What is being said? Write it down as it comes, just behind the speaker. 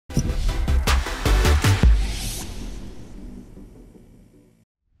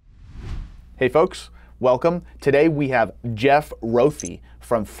Hey folks, welcome. Today we have Jeff Rothe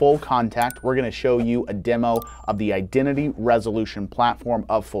from FullContact. We're going to show you a demo of the identity resolution platform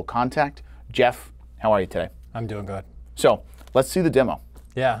of FullContact. Jeff, how are you today? I'm doing good. So let's see the demo.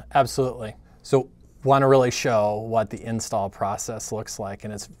 Yeah, absolutely. So want to really show what the install process looks like,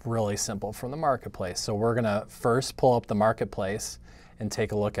 and it's really simple from the marketplace. So we're going to first pull up the marketplace and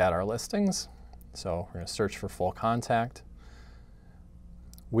take a look at our listings. So we're going to search for FullContact.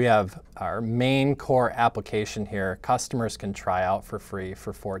 We have our main core application here. Customers can try out for free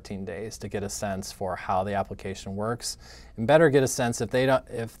for 14 days to get a sense for how the application works, and better get a sense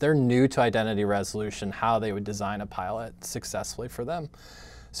if they're new to identity resolution, how they would design a pilot successfully for them.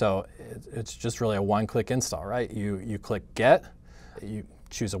 So it's just really a one-click install, right? You click Get, you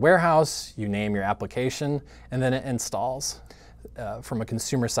choose a warehouse, you name your application, and then it installs. From a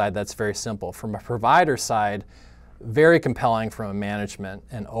consumer side, that's very simple. From a provider side, very compelling from a management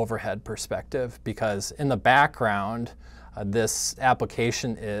and overhead perspective, because in the background, this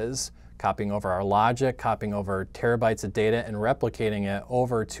application is copying over our logic, copying over terabytes of data, and replicating it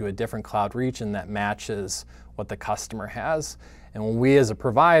over to a different cloud region that matches what the customer has. And when we as a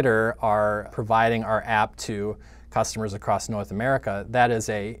provider are providing our app to customers across North America, that is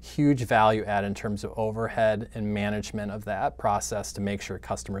a huge value add in terms of overhead and management of that process to make sure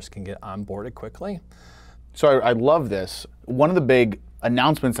customers can get onboarded quickly. So I love this. One of the big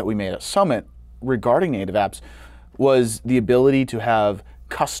announcements that we made at Summit regarding native apps was the ability to have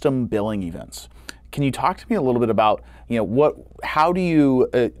custom billing events. Can you talk to me a little bit about, how do you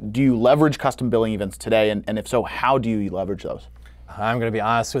leverage custom billing events today, and if so, how do you leverage those? I'm going to be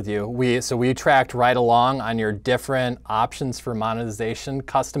honest with you. We tracked right along on your different options for monetization.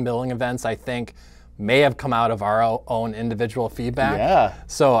 Custom billing events, I think, may have come out of our own individual feedback. Yeah.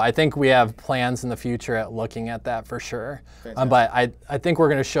 So I think we have plans in the future at looking at that for sure. But I think we're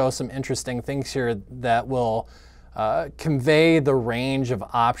going to show some interesting things here that will convey the range of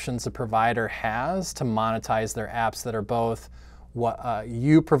options a provider has to monetize their apps that are both what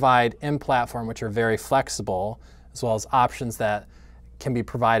you provide in platform, which are very flexible, as well as options that can be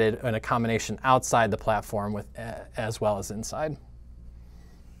provided in a combination outside the platform with as well as inside.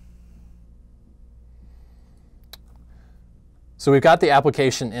 So we've got the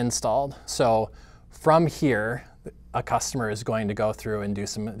application installed. So from here, a customer is going to go through and do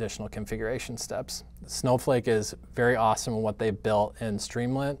some additional configuration steps. Snowflake is very awesome in what they built in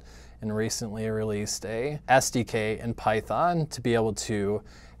Streamlit and recently released a SDK in Python to be able to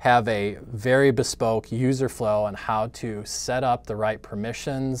have a very bespoke user flow on how to set up the right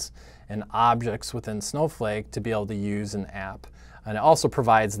permissions and objects within Snowflake to be able to use an app. And it also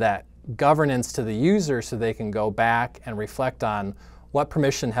provides that governance to the user so they can go back and reflect on what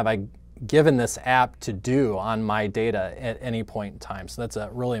permission have I given this app to do on my data at any point in time. So that's a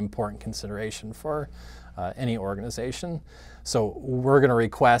really important consideration for any organization. So we're going to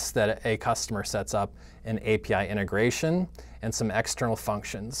request that a customer sets up an API integration and some external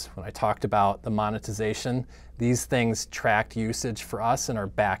functions. When I talked about the monetization, these things tracked usage for us in our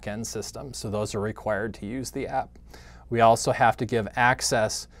back-end system. So those are required to use the app. We also have to give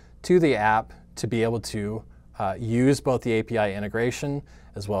access to the app to be able to use both the API integration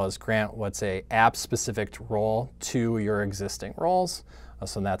as well as grant what's a app-specific role to your existing roles.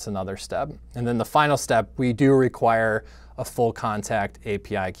 So that's another step. And then the final step, we do require a FullContact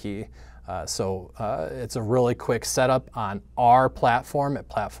API key. It's a really quick setup on our platform at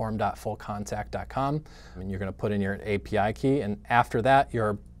platform.fullcontact.com. And you're going to put in your API key, and after that,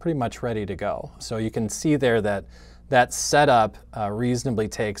 you're pretty much ready to go. So you can see there that that setup reasonably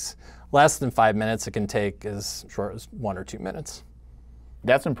takes less than 5 minutes. It can take as short as 1 or 2 minutes.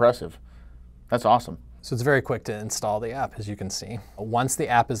 That's impressive. That's awesome. So it's very quick to install the app, as you can see. Once the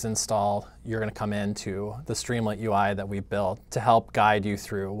app is installed, you're going to come into the Streamlit UI that we built to help guide you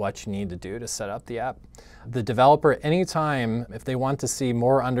through what you need to do to set up the app. The developer, anytime, if they want to see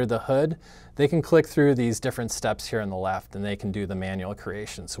more under the hood, they can click through these different steps here on the left, and they can do the manual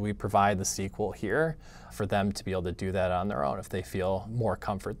creation. So we provide the SQL here for them to be able to do that on their own if they feel more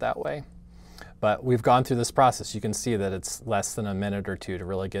comfort that way. But we've gone through this process. You can see that it's less than a minute or two to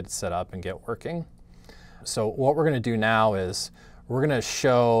really get it set up and get working. So what we're going to do now is we're going to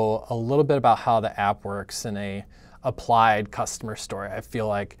show a little bit about how the app works in a applied customer story. I feel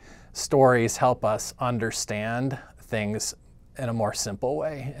like stories help us understand things in a more simple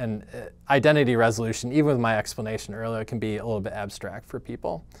way. And identity resolution, even with my explanation earlier, can be a little bit abstract for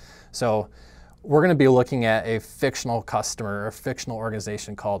people. So we're going to be looking at a fictional customer, a fictional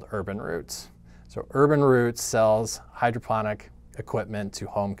organization called Urban Roots. So Urban Roots sells hydroponic equipment to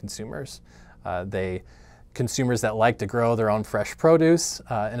home consumers. They consumers that like to grow their own fresh produce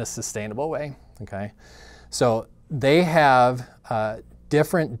in a sustainable way. Okay, so they have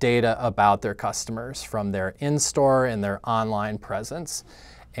different data about their customers from their in-store and their online presence,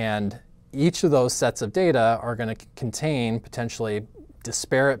 and each of those sets of data are going to contain potentially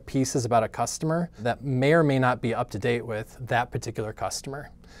disparate pieces about a customer that may or may not be up to date with that particular customer.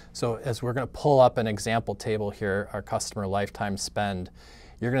 So as we're going to pull up an example table here, our customer lifetime spend,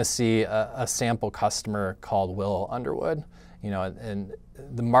 you're going to see a sample customer called Willow Underwood. And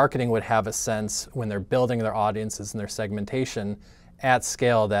the marketing would have a sense when they're building their audiences and their segmentation at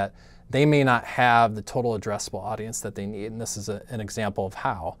scale that they may not have the total addressable audience that they need. And this is an example of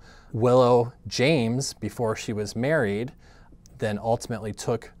how. Willow James, before she was married, then ultimately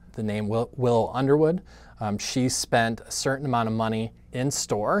took the name Willow Underwood. She spent a certain amount of money in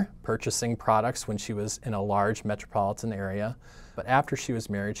store purchasing products when she was in a large metropolitan area. But after she was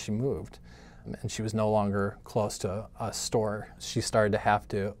married, she moved. And she was no longer close to a store. She started to have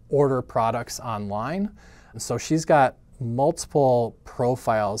to order products online. And so she's got multiple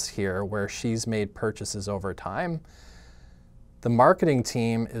profiles here where she's made purchases over time. The marketing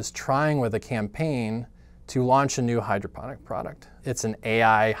team is trying with a campaign to launch a new hydroponic product. It's an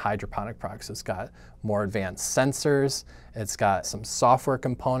AI hydroponic product, so it's got more advanced sensors, it's got some software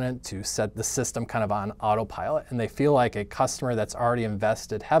component to set the system kind of on autopilot, and they feel like a customer that's already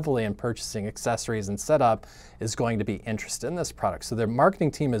invested heavily in purchasing accessories and setup is going to be interested in this product. So their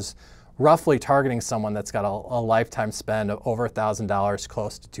marketing team is roughly targeting someone that's got a lifetime spend of over $1,000,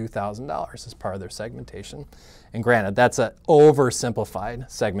 close to $2,000 as part of their segmentation. And granted, that's an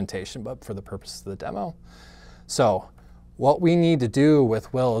oversimplified segmentation, but for the purposes of the demo. So what we need to do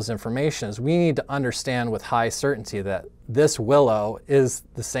with Willow's information is we need to understand with high certainty that this Willow is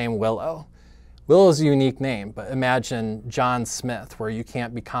the same Willow. Willow is a unique name, but imagine John Smith, where you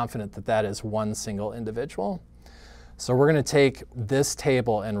can't be confident that that is one single individual. So we're going to take this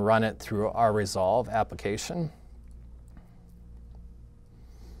table and run it through our Resolve application.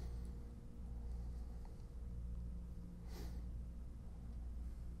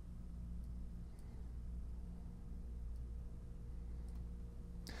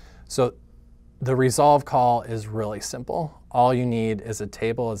 So the Resolve call is really simple. All you need is a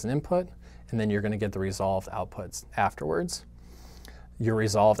table as an input, and then you're going to get the resolved outputs afterwards. Your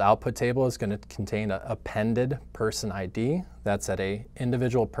resolved output table is going to contain an appended person ID. That's at an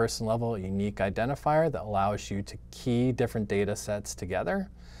individual person level, a unique identifier that allows you to key different data sets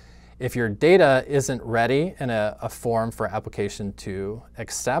together. If your data isn't ready in a form for application to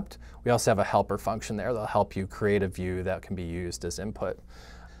accept, we also have a helper function there that'll help you create a view that can be used as input.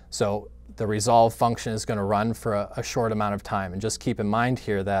 So the resolve function is going to run for a short amount of time. And just keep in mind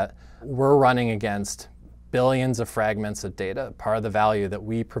here that we're running against billions of fragments of data. Part of the value that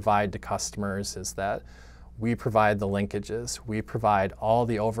we provide to customers is that we provide the linkages. We provide all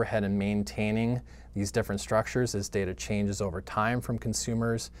the overhead in maintaining these different structures as data changes over time from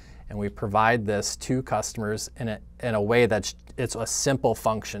consumers. And we provide this to customers in a way that's it's a simple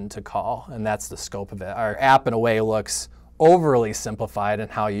function to call. And that's the scope of it. Our app in a way looks overly simplified in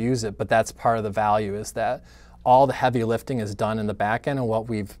how you use it, but that's part of the value is that all the heavy lifting is done in the back end, and what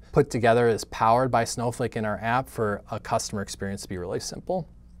we've put together is powered by Snowflake in our app for a customer experience to be really simple.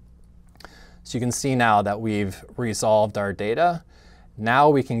 So you can see now that we've resolved our data.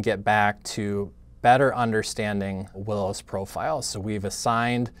 Now we can get back to better understanding Willow's profile. So we've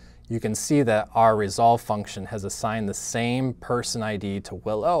assigned, you can see that our resolve function has assigned the same person ID to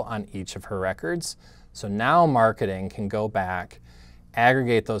Willow on each of her records. So now marketing can go back,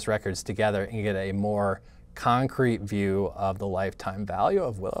 aggregate those records together, and get a more concrete view of the lifetime value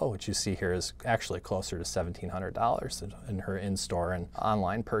of Willow, which you see here is actually closer to $1,700 in her in-store and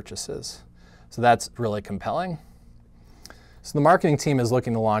online purchases. So that's really compelling. So the marketing team is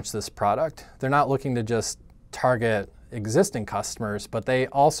looking to launch this product. They're not looking to just target existing customers, but they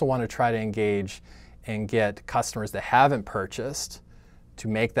also want to try to engage and get customers that haven't purchased to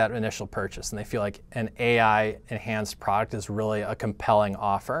make that initial purchase. And they feel like an AI-enhanced product is really a compelling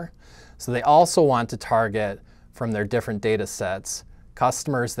offer. So they also want to target from their different data sets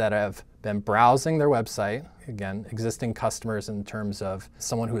customers that have been browsing their website, again, existing customers in terms of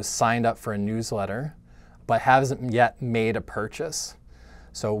someone who has signed up for a newsletter but hasn't yet made a purchase.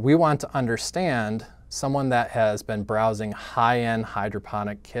 So we want to understand someone that has been browsing high-end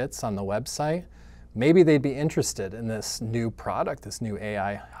hydroponic kits on the website. Maybe they'd be interested in this new product, this new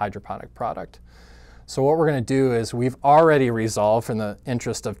AI hydroponic product. So what we're going to do is we've already resolved, in the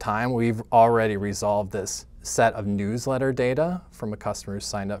interest of time, we've already resolved this set of newsletter data from a customer who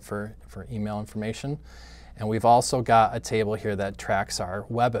signed up for email information. And we've also got a table here that tracks our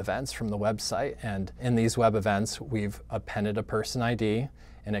web events from the website. And in these web events, we've appended a person ID,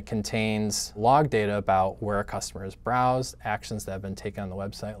 and it contains log data about where a customer has browsed, actions that have been taken on the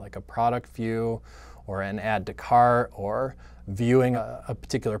website, like a product view or an add to cart or viewing a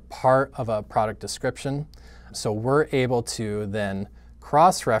particular part of a product description. So we're able to then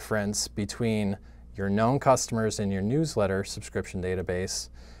cross-reference between your known customers in your newsletter subscription database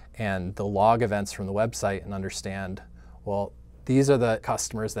and the log events from the website and understand, well, these are the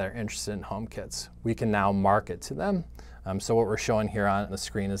customers that are interested in HomeKits. We can now market to them. So what we're showing here on the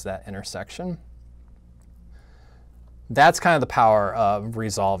screen is that intersection. That's kind of the power of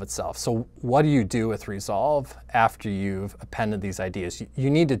Resolve itself. So what do you do with Resolve after you've appended these ideas? You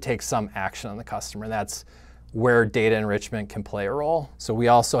need to take some action on the customer. That's where data enrichment can play a role. So we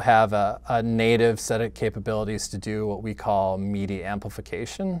also have a native set of capabilities to do what we call media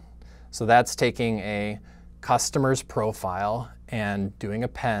amplification. So that's taking a customer's profile and doing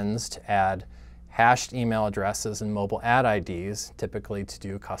appends to add hashed email addresses and mobile ad IDs, typically to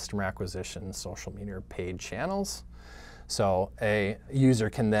do customer acquisition, social media, or paid channels. So a user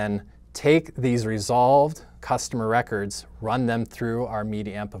can then take these resolved customer records, run them through our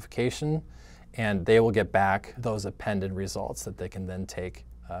media amplification, and they will get back those appended results that they can then take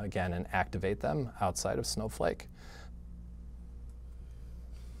again and activate them outside of Snowflake.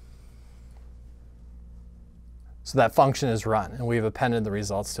 So that function is run, and we've appended the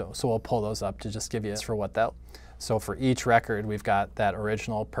results too. So we'll pull those up to just give you for what that. So for each record, we've got that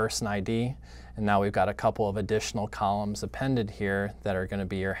original person ID, and now we've got a couple of additional columns appended here that are going to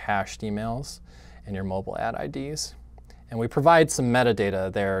be your hashed emails and your mobile ad IDs. And we provide some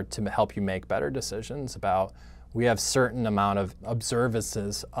metadata there to help you make better decisions about, we have certain amount of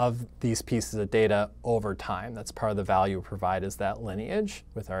observances of these pieces of data over time. That's part of the value we provide, is that lineage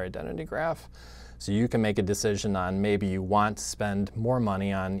with our identity graph. So you can make a decision on maybe you want to spend more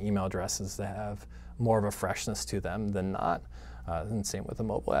money on email addresses that have more of a freshness to them than not. And same with the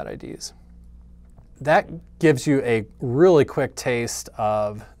mobile ad IDs. That gives you a really quick taste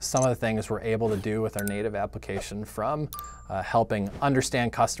of some of the things we're able to do with our native application, from helping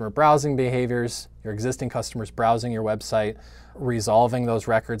understand customer browsing behaviors, your existing customers browsing your website, resolving those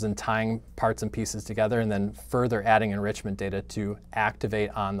records and tying parts and pieces together, and then further adding enrichment data to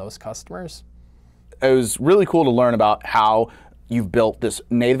activate on those customers. It was really cool to learn about how you've built this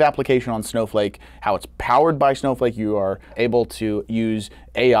native application on Snowflake, how it's powered by Snowflake. You are able to use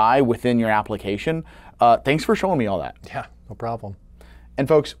AI within your application. Thanks for showing me all that. Yeah, no problem. And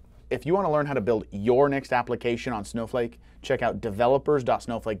folks, if you want to learn how to build your next application on Snowflake, check out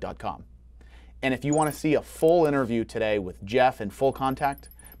developers.snowflake.com. And if you want to see a full interview today with Jeff and FullContact,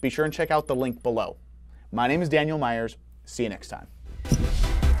 be sure and check out the link below. My name is Daniel Myers. See you next time.